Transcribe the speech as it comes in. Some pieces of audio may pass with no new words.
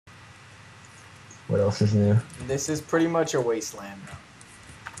What else is new? This is pretty much a wasteland now.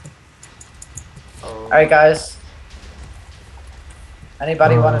 Oh. Alright guys.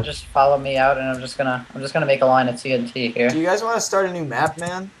 Anybody want Uh, to just follow me out and I'm just gonna make a line of TNT Do here. you guys want to start a new map,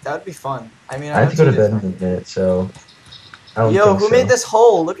 man? That would be fun. I mean, I have to go to bed in a TJ's minute, so I don't Yo, think who so. made this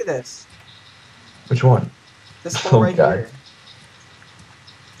hole? Look at this. Which one? This hole Oh, right God. here.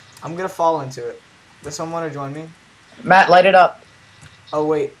 I'm gonna fall into it. Does someone want to join me? Matt, light it up. Oh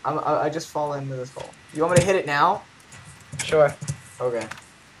wait, I just fall into this hole. You want me to hit it now? Sure. Okay.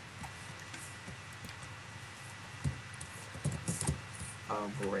 Oh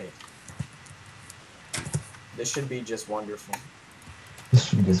great. This should be just wonderful. This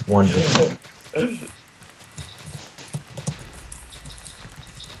should be just wonderful.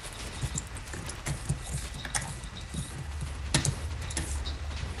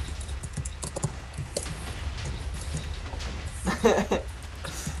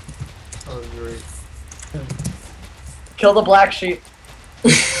 Oh great. Kill the black sheep.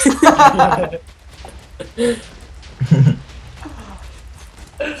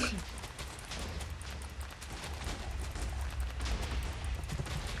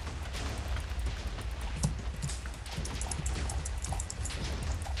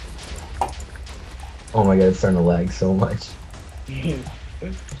 Oh my god, it's starting to lag so much.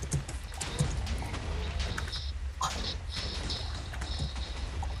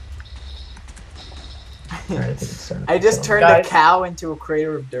 Alright, I think it's starting to I just turned Guys. a cow into a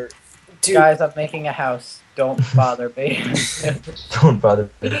crater of dirt. Dude, Guys, I'm making a house. Don't bother me. Don't bother.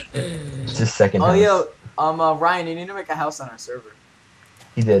 It's his second Oh house. yo, Ryan, you need to make a house on our server.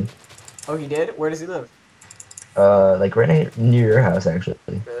 He did. Oh, he did? Where does he live? Like right near your house, actually.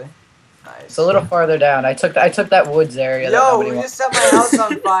 Really? Nice. It's a little farther down. I took that woods area. that Yo, nobody we wants. just set my house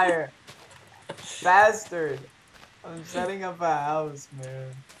on fire. Bastard. I'm setting up a house, man.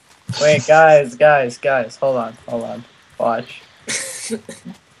 Wait, guys, hold on. Watch.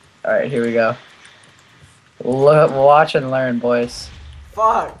 All right, here we go. Watch and learn, boys.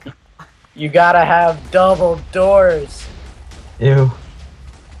 Fuck. You gotta have double doors. Ew.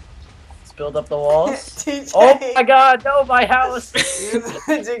 Let's build up the walls. TJ. Oh my God! No, my house. You're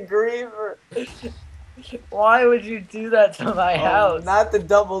such a griever. Why would you do that to my Oh, house? not the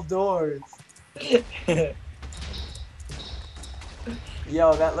double doors.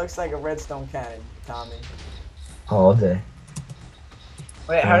 Yo, that looks like a redstone cannon, Tommy. All day.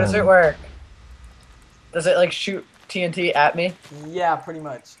 Wait, how does it work? Does it like shoot TNT at me? Yeah, pretty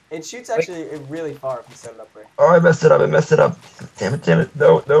much. It shoots actually really far if you set it up right. Oh, I messed it up. Damn it.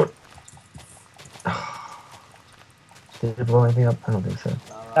 No. Did it blow anything up? I don't think so.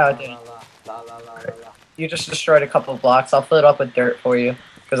 La, Oh, la, it didn't. la, la, la, la, la, la. You just destroyed a couple of blocks. I'll fill it up with dirt for you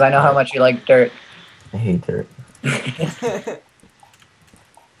because I know how much you like dirt. I hate dirt.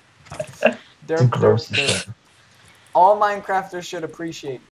 Dirt, It's gross dirt, as dirt. shit. All Minecrafters should appreciate